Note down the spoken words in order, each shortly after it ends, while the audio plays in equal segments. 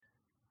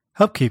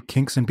Help keep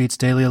Kinks and Beats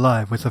Daily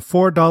alive with a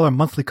 $4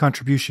 monthly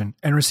contribution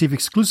and receive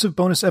exclusive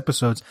bonus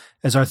episodes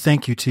as our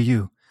thank you to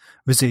you.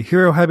 Visit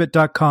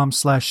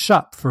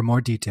herohabit.com/shop for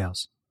more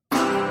details.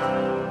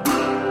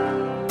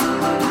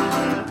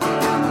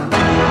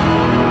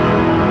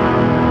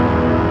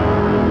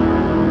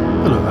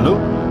 Hello.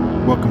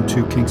 Welcome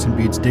to Kinks and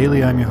Beats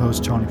Daily. I'm your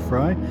host, Tony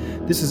Fry.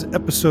 This is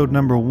episode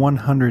number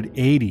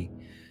 180.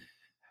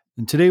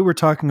 And today we're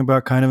talking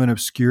about kind of an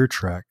obscure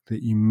track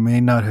that you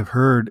may not have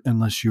heard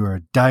unless you are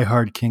a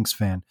diehard Kinks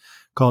fan,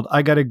 called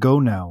I Gotta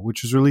Go Now,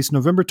 which was released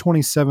November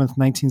 27th,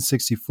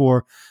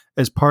 1964,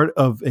 as part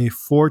of a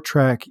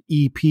 4-track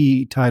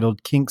EP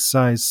titled Kinks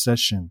Size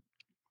Session.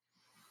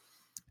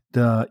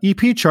 The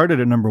EP charted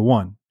at number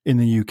 1 in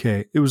the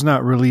UK. It was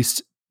not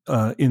released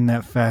in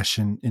that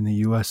fashion in the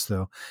US,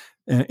 though.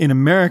 In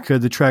America,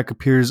 the track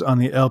appears on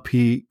the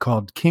LP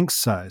called Kinks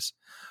Size,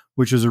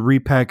 which was a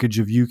repackage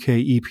of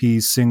UK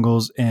EPs,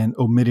 singles, and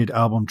omitted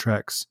album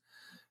tracks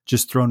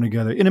just thrown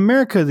together. In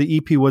America, the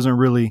EP wasn't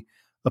really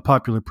a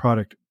popular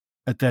product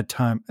at that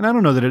time. And I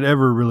don't know that it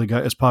ever really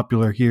got as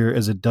popular here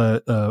as it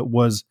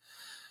was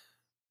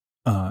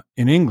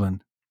in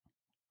England.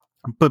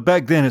 But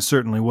back then, it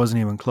certainly wasn't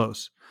even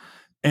close.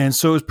 And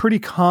so it was pretty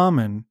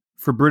common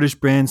for British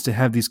bands to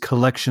have these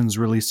collections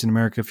released in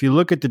America. If you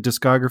look at the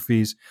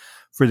discographies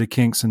for the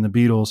Kinks and the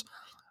Beatles,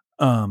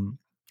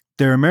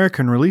 their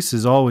American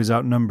releases always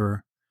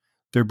outnumber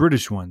their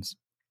British ones.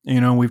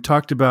 You know, we've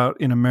talked about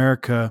in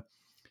America,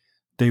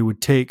 they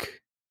would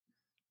take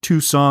 2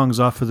 songs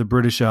off of the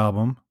British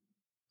album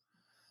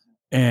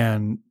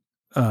and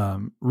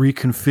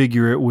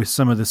reconfigure it with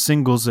some of the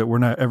singles that were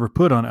not ever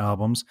put on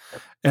albums.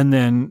 And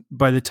then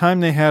by the time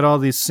they had all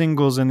these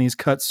singles and these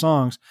cut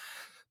songs,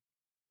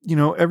 you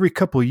know, every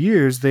couple of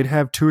years, they'd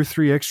have 2 or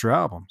 3 extra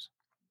albums.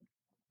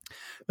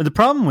 But the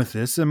problem with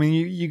this, I mean,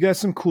 you got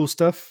some cool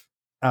stuff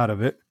out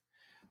of it.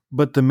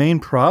 But the main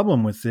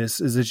problem with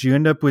this is that you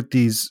end up with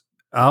these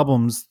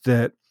albums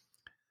that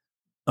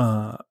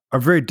are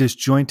very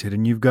disjointed,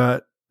 and you've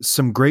got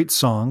some great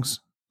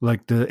songs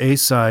like the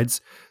A-sides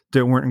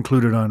that weren't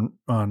included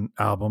on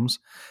albums,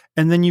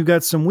 and then you've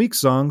got some weak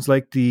songs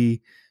like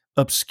the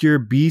obscure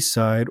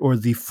B-side or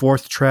the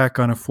 4th track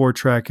on a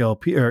 4-track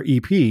LP or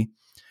EP.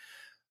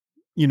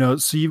 You know,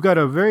 so you've got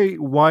a very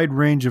wide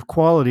range of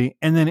quality,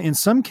 and then in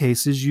some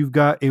cases you've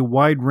got a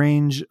wide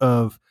range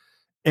of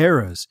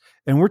eras.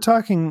 And we're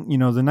talking, you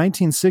know, the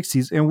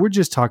 1960s, and we're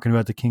just talking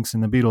about the Kinks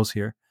and the Beatles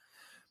here.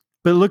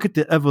 But look at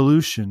the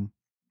evolution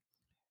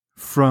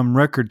from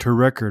record to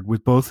record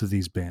with both of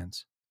these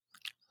bands.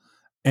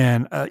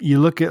 And you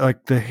look at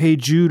like the Hey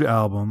Jude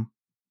album.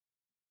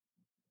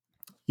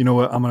 You know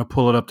what? I'm going to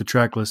pull it up the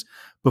track list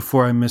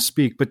before I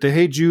misspeak. But the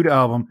Hey Jude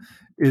album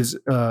is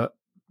a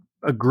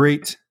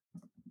great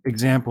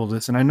example of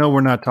this. And I know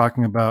we're not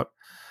talking about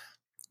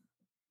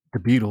the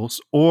Beatles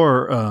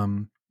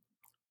or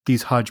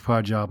these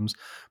hodgepodge albums,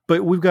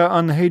 but we've got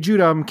on the Hey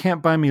Jude album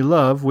Can't Buy Me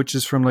Love, which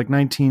is from like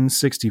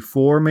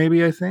 1964,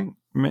 maybe, I think,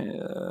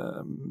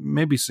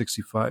 maybe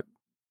 65.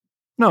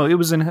 No, it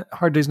was in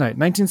Hard Day's Night,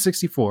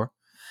 1964.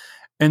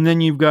 And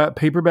then you've got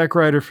Paperback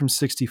Writer from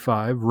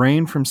 65,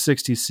 Rain from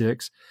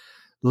 66,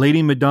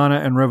 Lady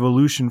Madonna and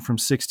Revolution from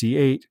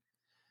 68,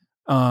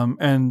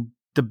 and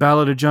The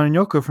Ballad of John and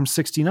Yoko from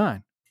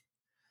 69.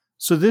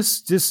 So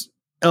this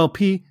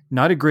LP,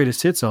 not a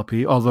greatest hits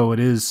LP, although it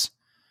is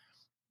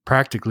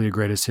practically a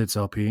greatest hits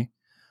LP,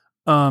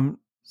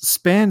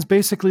 spans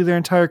basically their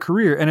entire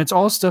career. And it's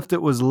all stuff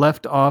that was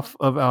left off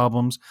of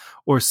albums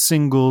or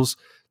singles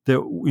that,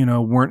 you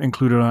know, weren't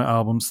included on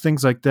albums,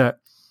 things like that.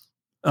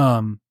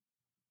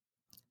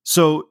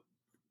 So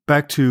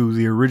back to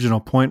the original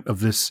point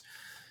of this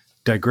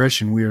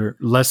digression, we are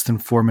less than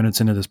 4 minutes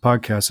into this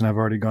podcast and I've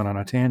already gone on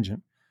a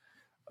tangent.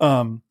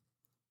 In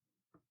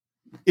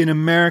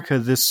America,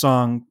 this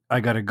song,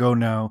 I Gotta Go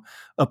Now,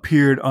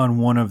 appeared on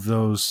one of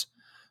those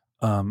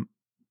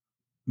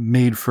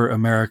made for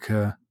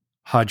America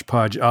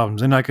hodgepodge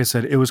albums. And like I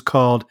said, it was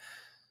called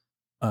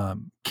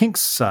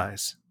Kinks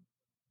Size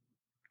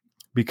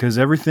because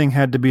everything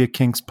had to be a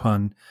Kinks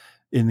pun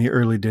in the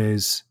early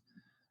days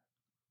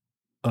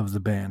of the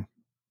band.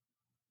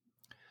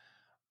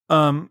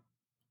 And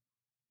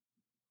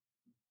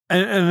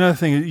another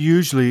thing,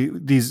 usually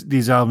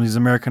these albums, these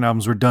American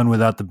albums, were done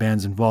without the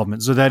band's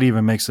involvement. So that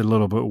even makes it a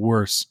little bit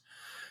worse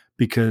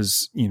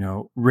because, you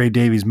know, Ray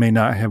Davies may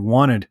not have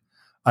wanted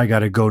I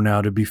Gotta Go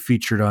Now to be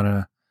featured on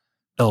a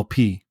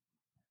LP.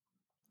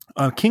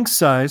 Kinks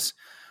Size,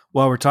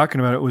 while we're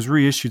talking about it, was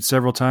reissued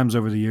several times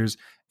over the years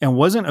and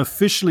wasn't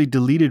officially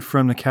deleted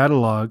from the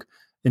catalog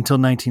until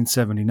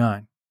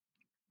 1979.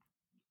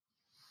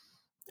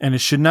 And it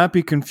should not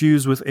be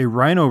confused with a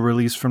Rhino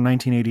release from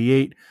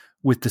 1988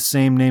 with the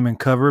same name and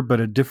cover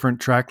but a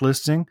different track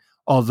listing,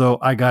 although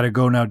I Gotta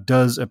Go Now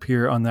does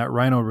appear on that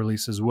Rhino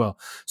release as well.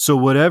 So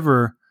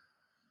whatever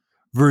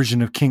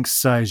version of Kinks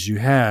Size you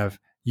have,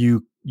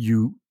 you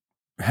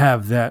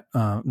have that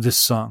this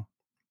song.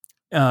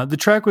 The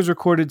track was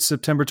recorded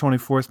September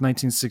 24th,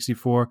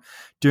 1964,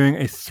 during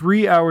a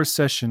 3-hour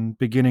session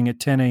beginning at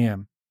 10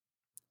 a.m.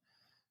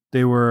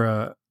 They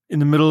were in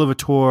the middle of a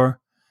tour,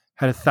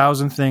 had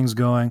 1,000 things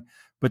going,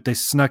 but they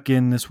snuck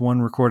in this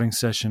one recording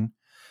session.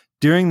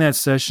 During that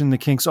session, the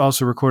Kinks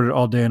also recorded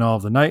All Day and All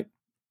of the Night,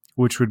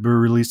 which would be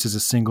released as a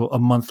single a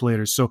month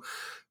later. So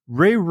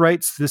Ray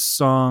writes this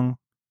song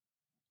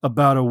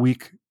about a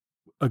week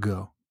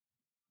ago.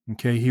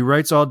 Okay, he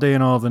writes All Day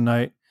and All of the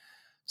Night,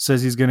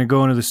 says he's going to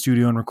go into the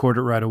studio and record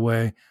it right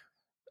away.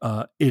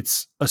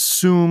 It's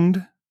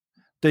assumed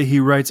that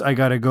he writes I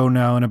Gotta Go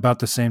Now in about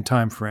the same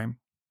time frame.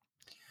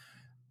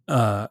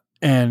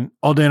 And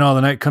All Day and All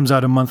the Night comes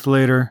out a month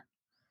later,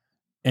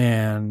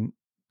 and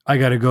I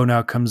Gotta Go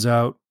Now comes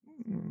out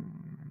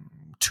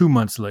 2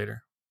 months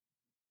later.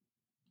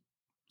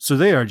 So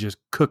they are just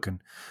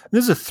cooking.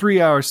 This is a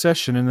 3-hour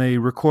session, and they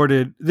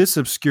recorded this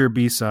obscure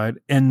B-side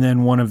and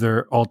then one of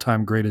their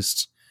all-time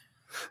greatest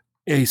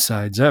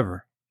A-sides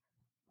ever.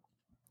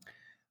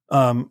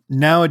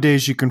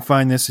 Nowadays, you can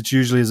find this. It's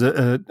usually as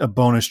a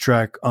bonus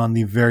track on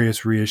the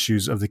various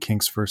reissues of the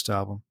Kinks' first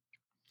album.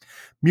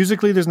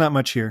 Musically, there's not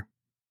much here.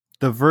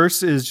 The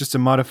verse is just a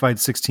modified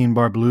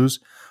 16-bar blues,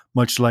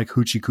 much like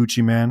Hoochie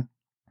Coochie Man,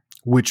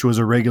 which was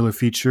a regular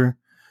feature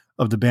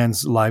of the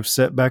band's live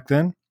set back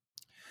then.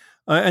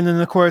 And then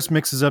the chorus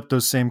mixes up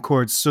those same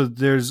chords. So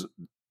there's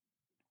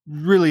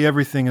really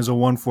everything is a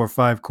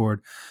 1-4-5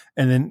 chord.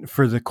 And then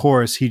for the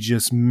chorus, he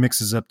just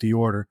mixes up the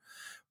order.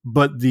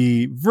 But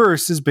the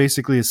verse is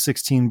basically a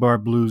 16-bar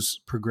blues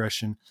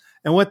progression.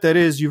 And what that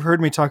is, you've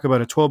heard me talk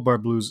about a 12-bar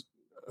blues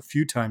a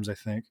few times, I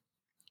think.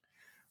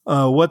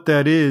 What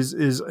that is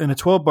in a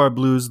 12-bar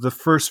blues, the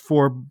first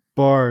 4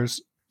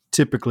 bars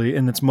typically,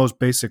 in its most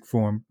basic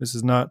form, this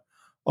is not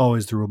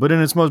always the rule, but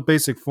in its most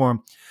basic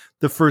form,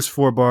 the first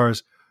 4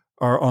 bars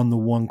are on the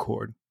 1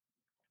 chord.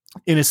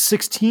 In a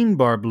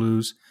 16-bar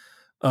blues,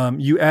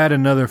 you add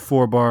another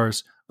 4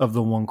 bars of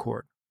the 1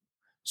 chord.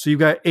 So you've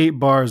got 8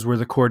 bars where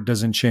the chord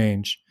doesn't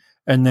change,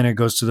 and then it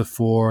goes to the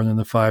 4, and then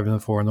the 5, and the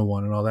 4, and the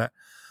 1, and all that.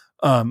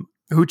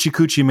 Hoochie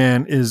Coochie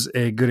Man is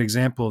a good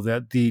example of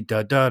that. The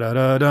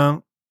da-da-da-da-da,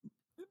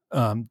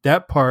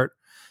 that part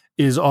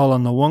is all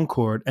on the 1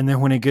 chord, and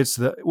then when it gets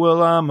to the,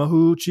 well, I'm a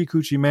Hoochie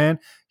Coochie Man,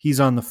 he's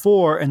on the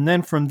 4, and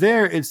then from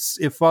there, it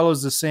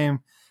follows the same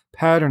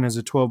pattern as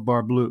a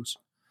 12-bar blues.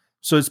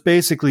 So it's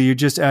basically you're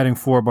just adding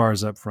 4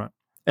 bars up front.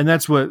 And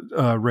that's what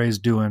Ray's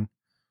doing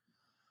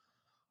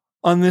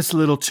on this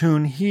little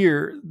tune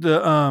here.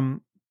 The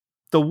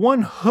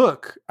one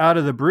hook out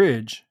of the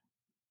bridge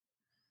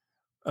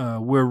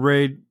where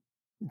Ray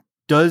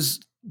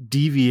does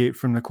deviate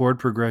from the chord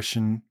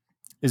progression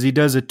is he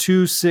does a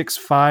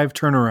 2-6-5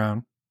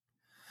 turnaround.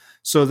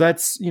 So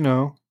that's,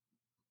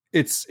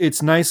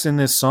 it's nice in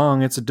this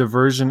song. It's a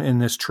diversion in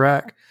this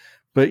track,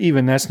 but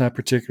even that's not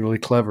particularly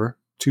clever.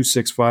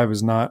 2-6-5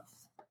 is not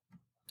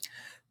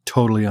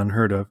totally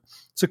unheard of.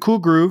 It's a cool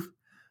groove.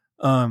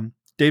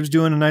 Dave's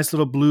doing a nice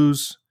little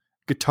blues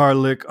guitar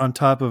lick on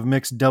top of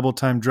mixed double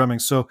time drumming.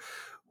 So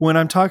when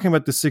I'm talking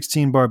about the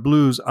 16-bar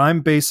blues,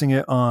 I'm basing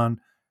it on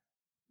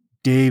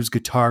Dave's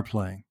guitar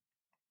playing.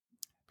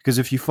 Because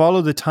if you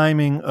follow the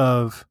timing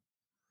of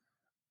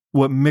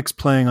what Mick's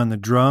playing on the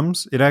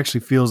drums, it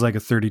actually feels like a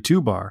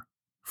 32-bar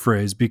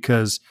phrase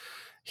because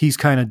he's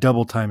kind of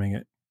double timing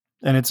it.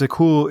 And it's a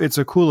cool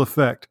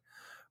effect.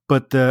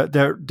 But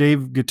that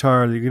Dave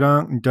guitar,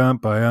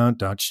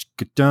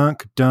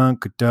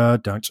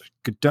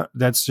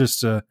 that's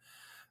just a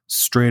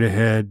straight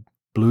ahead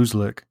blues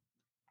lick.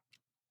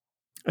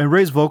 And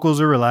Ray's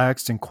vocals are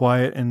relaxed and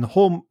quiet, and the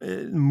whole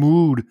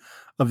mood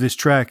of this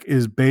track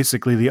is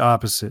basically the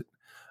opposite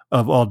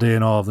of All Day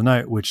and All of the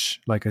Night,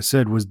 which, like I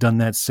said, was done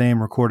that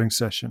same recording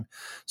session.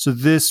 So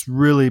this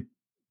really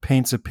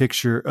paints a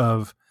picture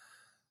of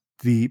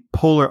the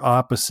polar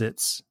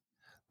opposites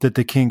that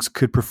the Kinks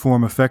could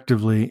perform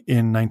effectively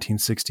in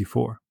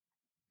 1964.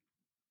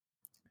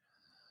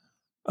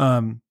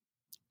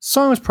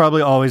 Song was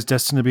probably always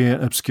destined to be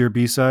an obscure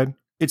B-side.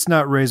 It's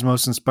not Ray's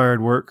most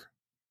inspired work.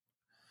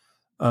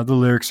 The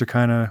lyrics are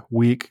kind of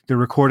weak. The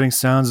recording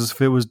sounds as if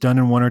it was done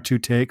in 1 or 2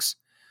 takes,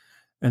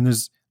 and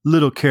there's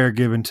little care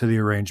given to the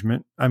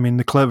arrangement. I mean,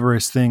 the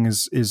cleverest thing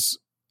is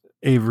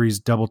Avery's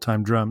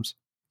double-time drums.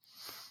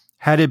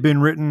 Had it been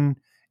written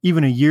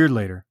even a year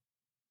later,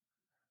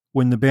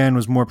 when the band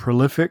was more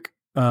prolific,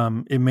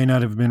 it may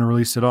not have been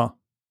released at all.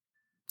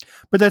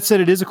 But that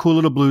said, it is a cool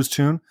little blues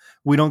tune.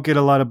 We don't get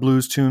a lot of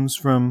blues tunes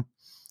from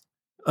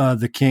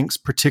the Kinks,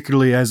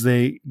 particularly as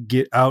they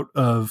get out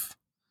of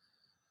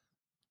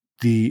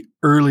the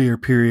earlier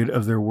period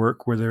of their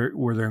work where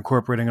they're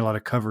incorporating a lot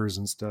of covers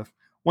and stuff.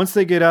 Once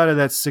they get out of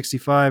that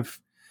 64,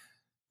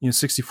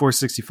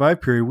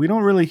 65 period, we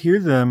don't really hear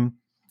them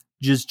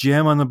just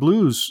jam on the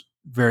blues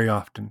very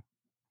often.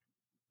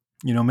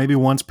 Maybe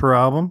once per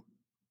album.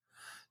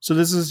 So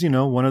this is,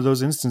 one of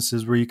those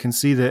instances where you can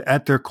see that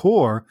at their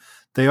core,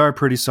 they are a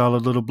pretty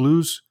solid little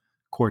blues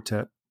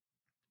quartet.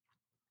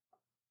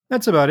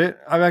 That's about it.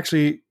 I've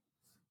actually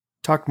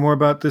talked more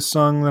about this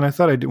song than I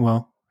thought I did.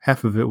 Well,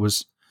 half of it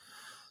was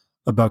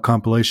about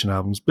compilation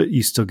albums, but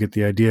you still get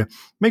the idea.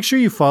 Make sure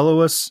you follow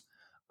us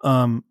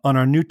on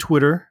our new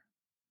Twitter,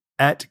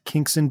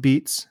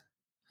 @KinksandBeats.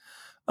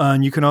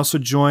 And you can also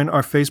join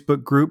our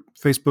Facebook group,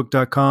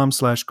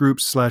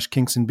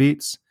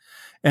 facebook.com/groups/kinksandbeats.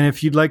 And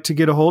if you'd like to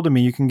get a hold of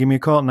me, you can give me a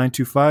call at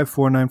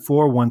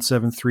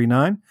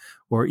 925-494-1739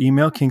 or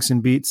email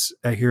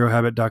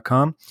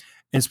kinksandbeats@herohabit.com.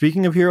 And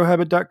speaking of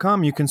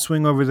herohabit.com, you can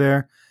swing over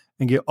there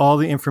and get all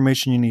the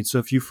information you need. So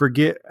if you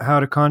forget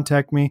how to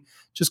contact me,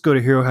 just go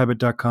to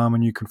herohabit.com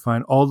and you can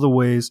find all the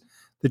ways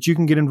that you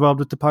can get involved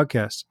with the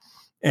podcast.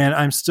 And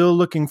I'm still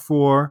looking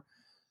for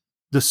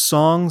the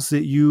songs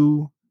that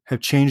you have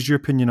changed your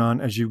opinion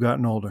on as you've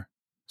gotten older.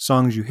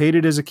 Songs you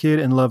hated as a kid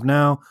and love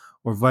now,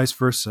 or vice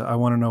versa. I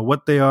want to know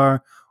what they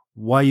are,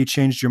 why you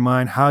changed your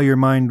mind, how your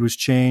mind was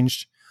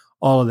changed,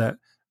 all of that.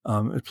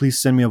 Please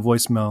send me a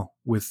voicemail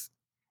with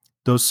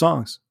those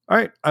songs. All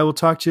right, I will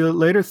talk to you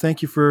later.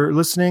 Thank you for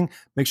listening.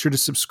 Make sure to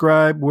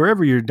subscribe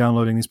wherever you're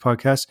downloading these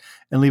podcasts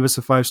and leave us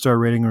a 5-star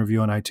rating and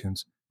review on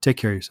iTunes. Take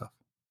care of yourself.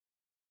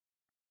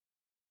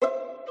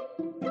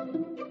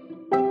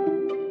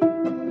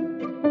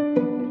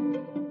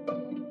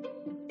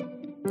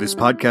 This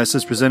podcast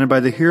is presented by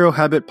the Hero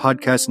Habit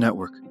Podcast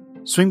Network.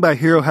 Swing by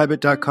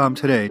HeroHabit.com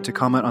today to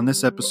comment on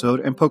this episode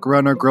and poke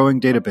around our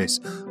growing database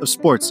of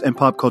sports and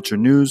pop culture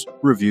news,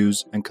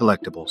 reviews, and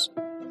collectibles.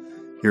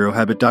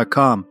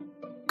 HeroHabit.com.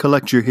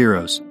 Collect your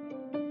heroes.